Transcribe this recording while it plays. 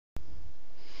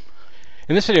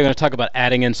In this video, I'm going to talk about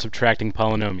adding and subtracting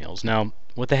polynomials. Now,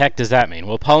 what the heck does that mean?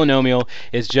 Well, polynomial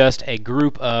is just a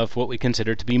group of what we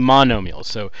consider to be monomials.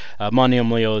 So, a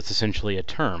monomial is essentially a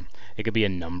term. It could be a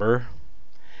number,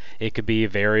 it could be a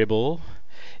variable,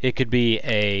 it could be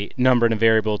a number and a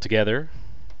variable together,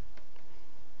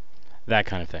 that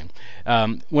kind of thing.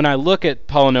 When I look at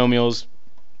polynomials,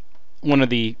 one of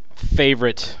the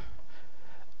favorite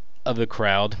of the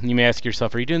crowd, you may ask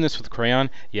yourself, are you doing this with a crayon?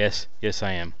 Yes,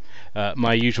 I am.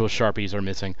 My usual Sharpies are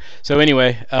missing. So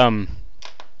anyway,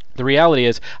 the reality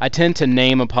is I tend to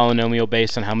name a polynomial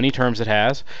based on how many terms it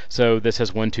has. So this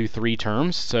has 1, 2, 3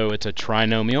 terms, so it's a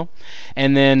trinomial.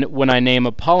 And then when I name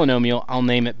a polynomial, I'll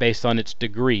name it based on its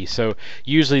degree. So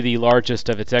usually the largest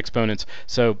of its exponents.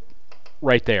 So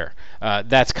right there.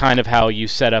 That's kind of how you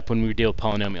set up when we deal with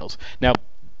polynomials. Now,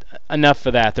 enough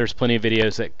for that. There's plenty of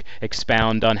videos that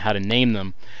expound on how to name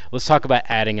them. Let's talk about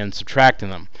adding and subtracting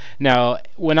them. Now,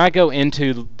 when I go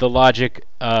into the logic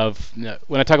of,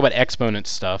 when I talk about exponent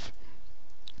stuff,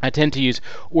 I tend to use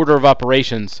order of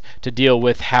operations to deal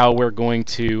with how we're going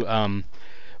to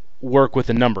work with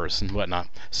the numbers and whatnot.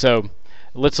 So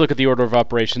let's look at the order of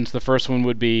operations. The first one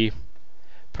would be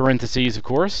parentheses, of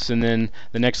course, and then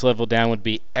the next level down would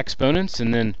be exponents,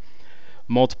 and then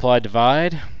multiply,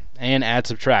 divide, and add,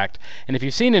 subtract. And if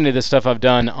you've seen any of the stuff I've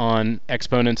done on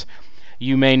exponents,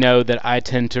 you may know that I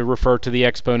tend to refer to the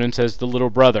exponents as the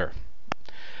little brother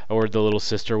or the little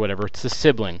sister, whatever. It's the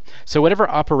sibling. So whatever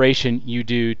operation you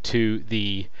do to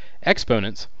the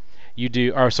exponents, you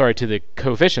do, or sorry, to the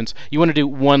coefficients, you want to do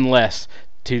one less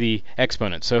to the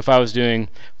exponent. So if I was doing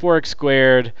 4x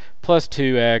squared plus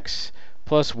 2x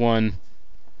plus 1,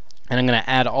 and I'm going to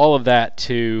add all of that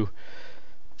to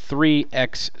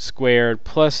 3x squared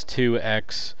plus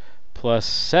 2x plus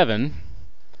 7.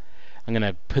 I'm going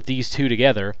to put these two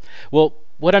together. Well,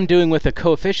 what I'm doing with the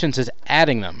coefficients is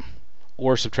adding them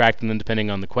or subtracting them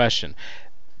depending on the question.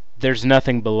 There's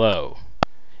nothing below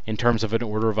in terms of an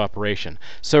order of operation.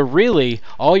 So really,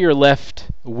 all you're left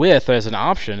with as an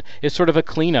option is sort of a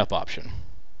cleanup option.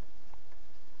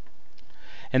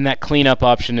 And that cleanup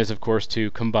option is, of course,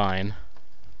 to combine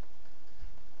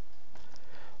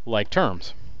like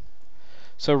terms.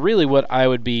 So really what I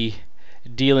would be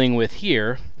dealing with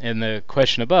here in the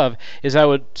question above is I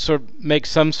would sort of make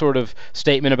some sort of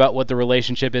statement about what the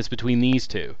relationship is between these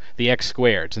two, the x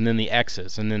squareds and then the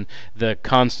x's and then the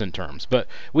constant terms. But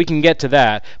we can get to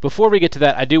that. Before we get to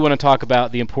that, I do want to talk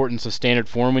about the importance of standard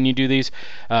form when you do these.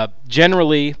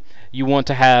 Generally, you want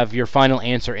to have your final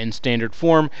answer in standard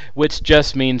form, which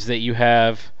just means that you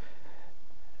have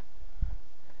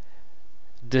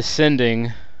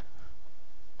descending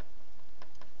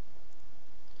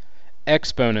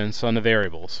exponents on the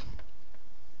variables.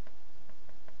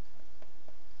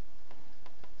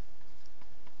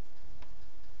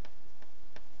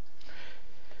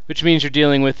 Which means you're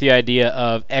dealing with the idea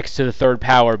of x to the third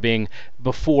power being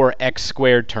before x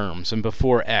squared terms and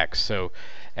before x. So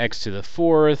x to the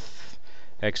fourth,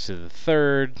 x to the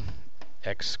third,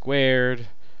 x squared,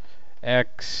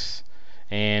 x,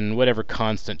 and whatever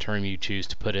constant term you choose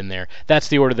to put in there. That's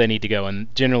the order they need to go,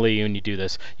 and generally when you do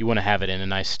this, you want to have it in a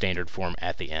nice standard form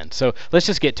at the end. So let's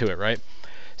just get to it, right?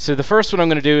 So the first one I'm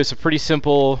going to do is a pretty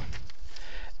simple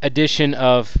addition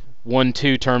of 1,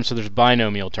 2 terms, so there's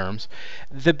binomial terms.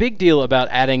 The big deal about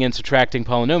adding and subtracting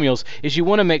polynomials is you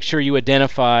want to make sure you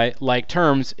identify like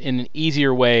terms in an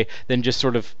easier way than just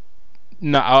sort of,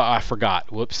 no, I forgot,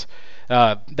 whoops.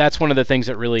 That's one of the things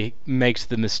that really makes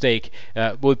the mistake.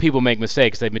 When people make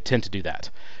mistakes, they tend to do that.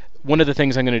 One of the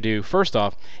things I'm going to do first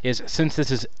off is, since this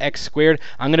is x squared,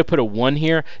 I'm going to put a 1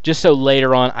 here just so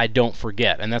later on I don't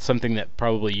forget, and that's something that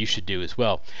probably you should do as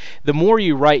well. The more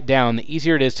you write down, the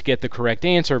easier it is to get the correct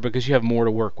answer because you have more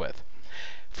to work with.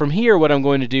 From here, what I'm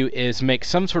going to do is make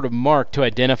some sort of mark to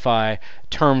identify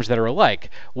terms that are alike.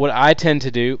 What I tend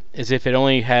to do is, if it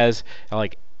only has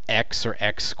like x or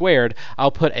x squared,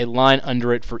 I'll put a line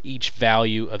under it for each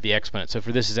value of the exponent. So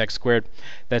for this is x squared,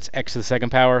 that's x to the second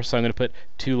power, so I'm going to put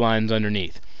 2 lines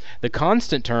underneath. The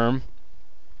constant term,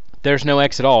 there's no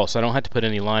x at all, so I don't have to put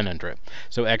any line under it.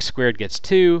 So x squared gets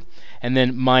 2, and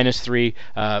then minus 3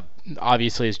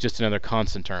 obviously is just another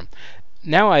constant term.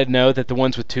 Now I know that the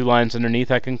ones with 2 lines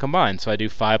underneath I can combine, so I do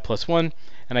 5 plus 1,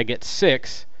 and I get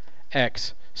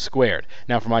 6x squared.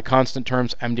 Now for my constant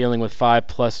terms, I'm dealing with 5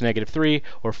 plus negative 3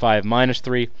 or 5 minus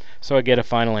 3, so I get a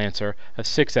final answer of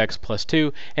 6x plus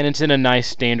 2, and it's in a nice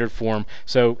standard form,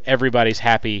 so everybody's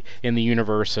happy in the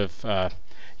universe of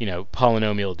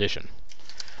polynomial addition.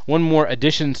 One more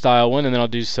addition style one, and then I'll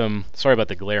do some, sorry about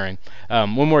the glaring,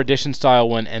 one more addition style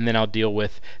one, and then I'll deal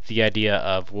with the idea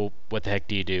of, well, what the heck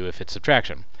do you do if it's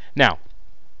subtraction? Now,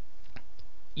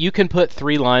 you can put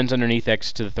 3 lines underneath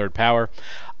x to the third power.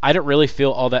 I don't really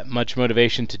feel all that much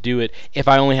motivation to do it if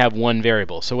I only have one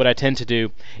variable. So what I tend to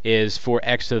do is for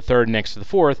x to the third and x to the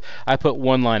fourth, I put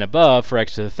 1 line above for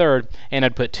x to the third, and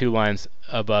I'd put 2 lines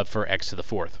above for x to the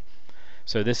fourth.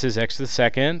 So this is x to the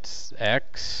second,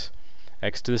 x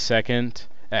to the second,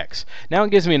 x. Now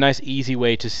it gives me a nice easy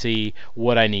way to see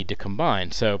what I need to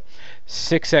combine. So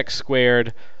 6x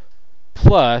squared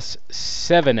plus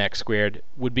 7x squared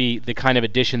would be the kind of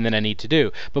addition that I need to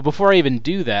do. But before I even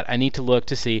do that, I need to look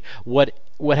to see what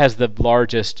has the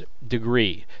largest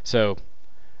degree. So,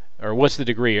 or what's the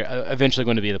degree eventually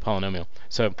going to be the polynomial.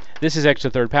 So this is x to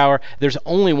the third power. There's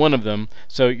only one of them,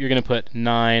 so you're going to put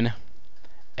 9x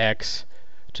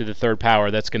to the third power.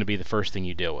 That's going to be the first thing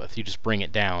you deal with. You just bring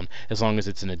it down as long as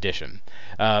it's an addition.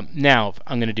 Now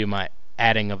I'm going to do my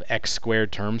adding of x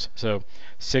squared terms. So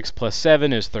 6 plus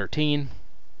 7 is 13.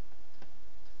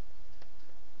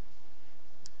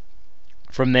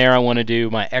 From there I want to do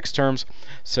my x terms.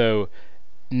 So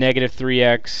negative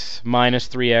 3x minus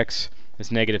 3x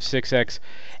is negative 6x.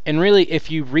 And really, if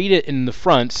you read it in the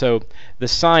front, so the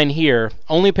sign here,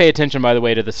 only pay attention, by the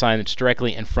way, to the sign that's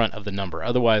directly in front of the number.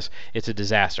 Otherwise, it's a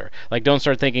disaster. Like, don't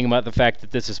start thinking about the fact that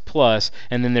this is plus,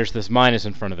 and then there's this minus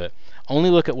in front of it.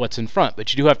 Only look at what's in front,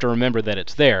 but you do have to remember that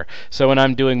it's there. So when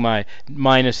I'm doing my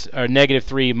minus or negative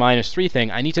 3 minus 3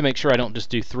 thing, I need to make sure I don't just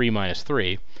do 3 minus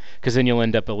 3, because then you'll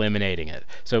end up eliminating it.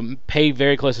 So pay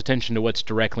very close attention to what's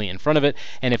directly in front of it,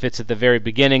 and if it's at the very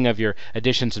beginning of your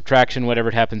addition, subtraction, whatever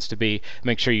it happens to be,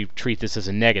 make sure you treat this as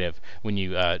a negative when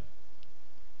you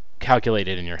calculate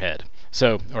it in your head.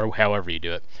 So, or however you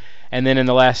do it. And then in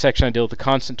the last section I deal with the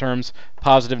constant terms.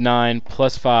 Positive 9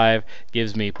 plus 5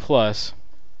 gives me plus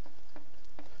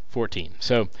 14.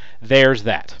 So there's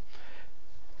that.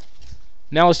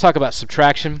 Now let's talk about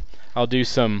subtraction. I'll do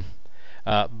some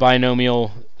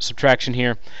binomial subtraction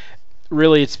here.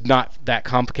 Really, it's not that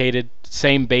complicated.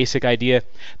 Same basic idea.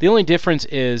 The only difference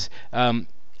is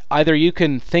either you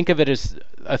can think of it as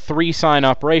a 3-sign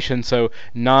operation, so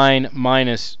 9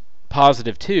 minus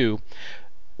positive 2,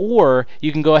 or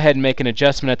you can go ahead and make an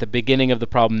adjustment at the beginning of the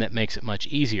problem that makes it much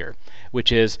easier,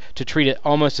 which is to treat it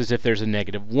almost as if there's a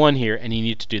negative 1 here, and you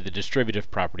need to do the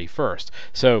distributive property first.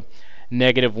 So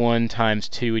negative 1 times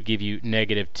 2 would give you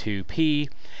negative 2p,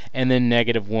 and then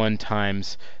negative 1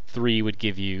 times 3 would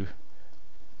give you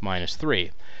minus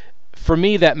 3. For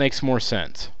me, that makes more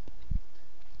sense.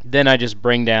 Then I just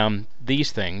bring down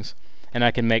these things, and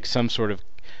I can make some sort of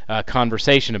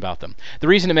conversation about them. The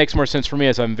reason it makes more sense for me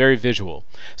is I'm very visual.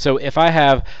 So if I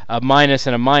have a minus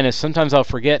and a minus, sometimes I'll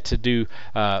forget to do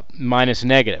minus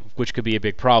negative, which could be a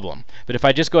big problem. But if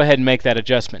I just go ahead and make that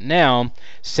adjustment now,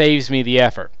 saves me the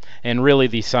effort. And really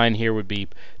the sign here would be,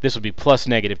 this would be plus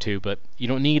negative 2, but you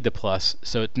don't need the plus,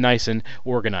 so it's nice and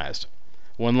organized.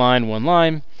 One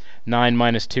line, 9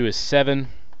 minus 2 is 7,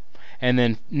 and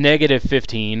then negative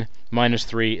 15 minus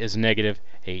 3 is negative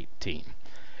 18.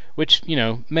 Which, you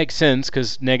know, makes sense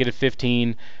because negative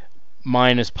 15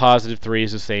 minus positive 3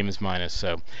 is the same as minus,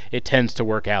 so it tends to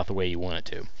work out the way you want it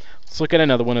to. Let's look at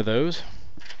another one of those.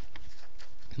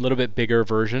 A little bit bigger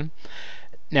version.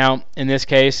 Now, in this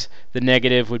case, the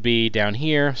negative would be down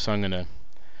here, so I'm going to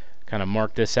kind of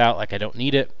mark this out like I don't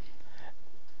need it.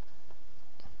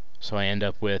 So I end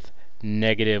up with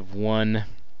negative 1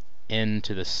 n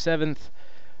to the 7th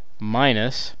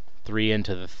minus 3n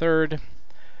to the 3rd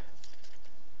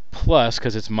plus,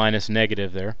 because it's minus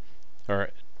negative there,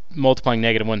 or multiplying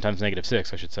negative 1 times negative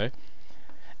 6, I should say,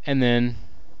 and then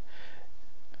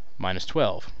minus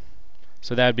 12.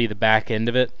 So that would be the back end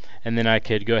of it, and then I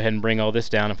could go ahead and bring all this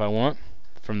down if I want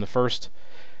from the first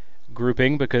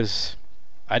grouping, because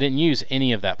I didn't use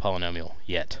any of that polynomial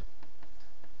yet.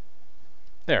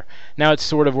 There. Now it's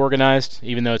sort of organized,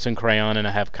 even though it's in crayon and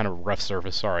I have kind of a rough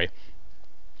surface, sorry.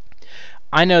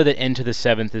 I know that n to the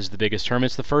 7th is the biggest term.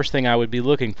 It's the first thing I would be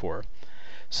looking for.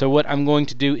 So what I'm going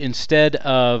to do instead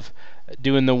of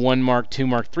doing the 1 mark, 2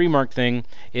 mark, 3 mark thing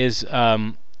is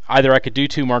either I could do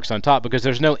 2 marks on top because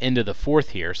there's no n to the 4th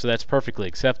here, so that's perfectly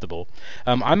acceptable.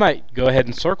 I might go ahead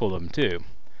and circle them too.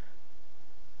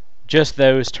 Just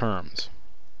those terms.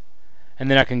 And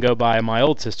then I can go by my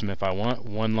old system if I want.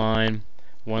 1 line,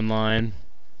 1 line,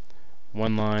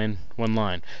 1 line, 1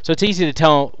 line. So it's easy to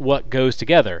tell what goes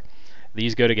together.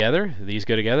 These go together, these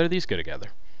go together, these go together.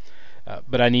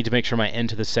 But I need to make sure my n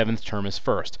to the 7th term is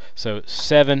first. So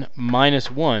 7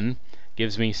 minus 1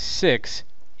 gives me 6n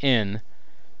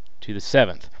to the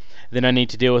 7th. Then I need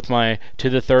to deal with my to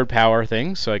the 3rd power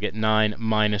thing, so I get 9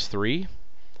 minus 3,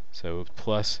 so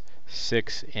plus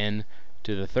 6n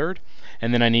to the 3rd.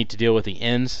 and then I need to deal with the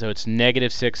ends, so it's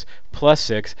negative 6 plus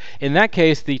 6. In that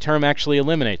case, the term actually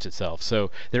eliminates itself,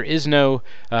 so there is no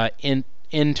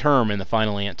end term in the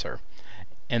final answer.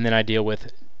 And then I deal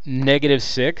with negative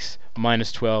 6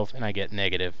 minus 12, and I get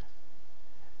negative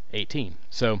 18.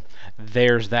 So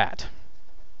there's that.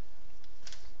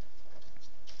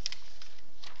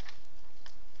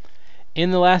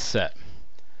 In the last set,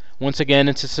 once again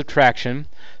it's a subtraction,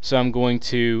 so I'm going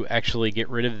to actually get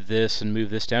rid of this and move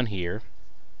this down here.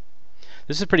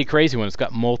 This is a pretty crazy one. It's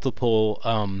got multiple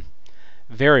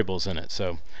variables in it,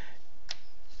 so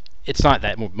it's not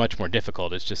that much more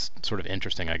difficult. It's just sort of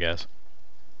interesting, I guess.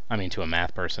 I mean, to a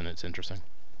math person, it's interesting.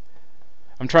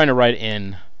 I'm trying to write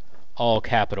in all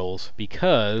capitals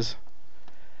because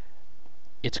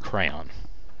it's crayon.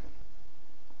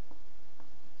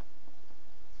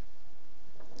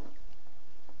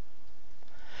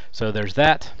 So there's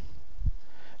that.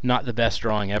 Not the best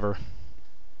drawing ever.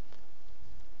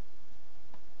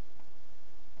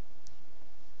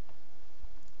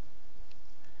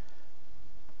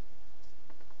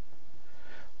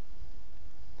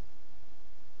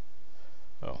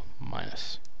 Oh,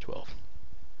 minus 12.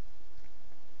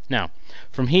 Now,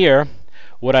 from here,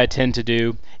 what I tend to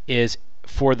do is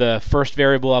for the first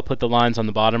variable, I'll put the lines on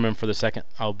the bottom, and for the second,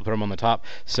 I'll put them on the top.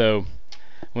 So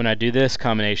when I do this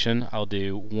combination, I'll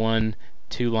do 1,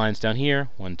 2 lines down here,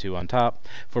 1, 2 on top.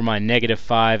 For my negative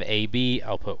 5ab,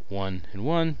 I'll put 1 and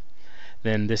 1.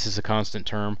 Then this is a constant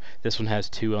term. This one has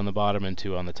 2 on the bottom and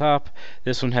 2 on the top.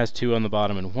 This one has 2 on the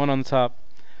bottom and 1 on the top.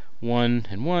 1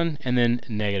 and 1, and then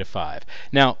negative 5.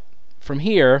 Now, from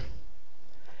here,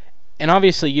 and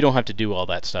obviously you don't have to do all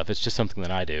that stuff. It's just something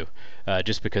that I do,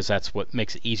 just because that's what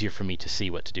makes it easier for me to see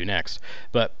what to do next.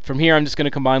 But from here, I'm just going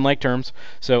to combine like terms.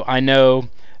 So I know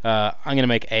I'm going to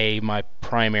make a my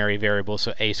primary variable,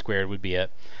 so a squared would be it.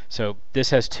 So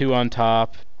this has 2 on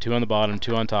top, 2 on the bottom,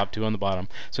 2 on top, 2 on the bottom.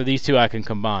 So these two I can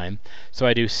combine. So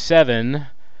I do 7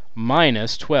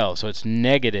 minus 12. So it's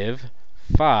negative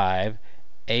 5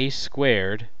 a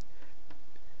squared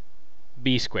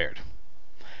b squared.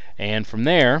 And from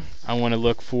there, I want to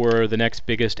look for the next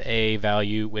biggest a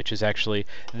value, which is actually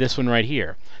this one right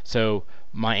here. So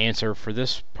my answer for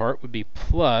this part would be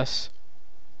plus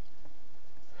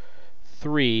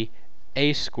 3a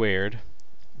squared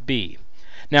b.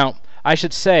 Now, I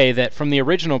should say that from the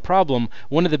original problem,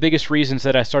 one of the biggest reasons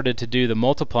that I started to do the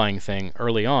multiplying thing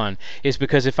early on is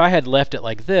because if I had left it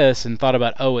like this and thought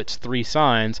about, oh, it's 3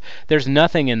 signs, there's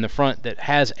nothing in the front that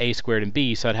has a squared and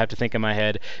b, so I'd have to think in my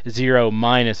head 0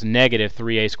 minus negative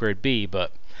 3a squared b,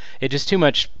 but it's just too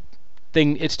much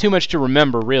it's too much to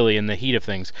remember, really, in the heat of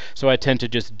things, so I tend to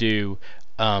just do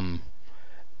the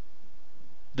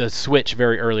switch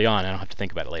very early on. I don't have to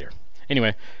think about it later.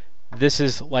 Anyway, this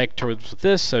is like terms with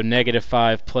this, so negative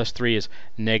 5 plus 3 is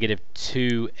negative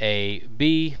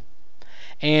 2ab.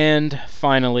 And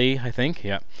finally, I think,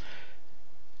 yeah,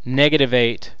 negative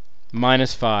 8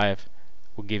 minus 5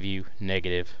 will give you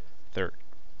negative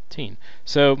 13.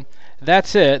 So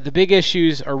that's it. The big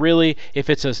issues are really, if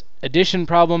it's an addition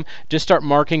problem, just start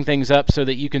marking things up so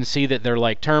that you can see that they're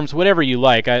like terms, whatever you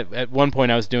like. At one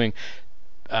point I was doing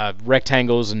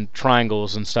rectangles and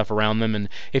triangles and stuff around them, and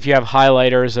if you have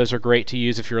highlighters, those are great to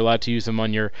use. If you're allowed to use them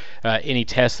on your any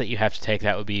test that you have to take,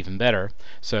 that would be even better.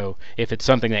 So if it's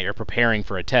something that you're preparing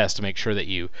for a test, to make sure that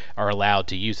you are allowed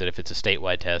to use it. If it's a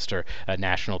statewide test or a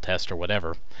national test or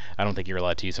whatever, I don't think you're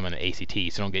allowed to use them on an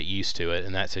ACT, so don't get used to it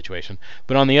in that situation.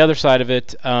 But on the other side of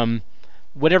it,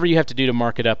 whatever you have to do to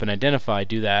mark it up and identify,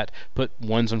 do that. Put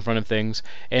ones in front of things.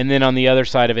 And then on the other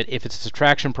side of it, if it's a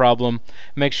subtraction problem,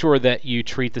 make sure that you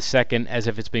treat the second as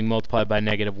if it's being multiplied by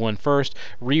negative 1 first.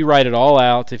 Rewrite it all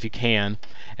out if you can,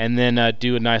 and then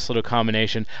do a nice little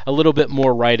combination. A little bit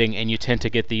more writing, and you tend to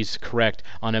get these correct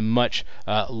on a much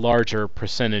larger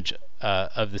percentage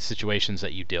of the situations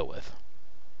that you deal with.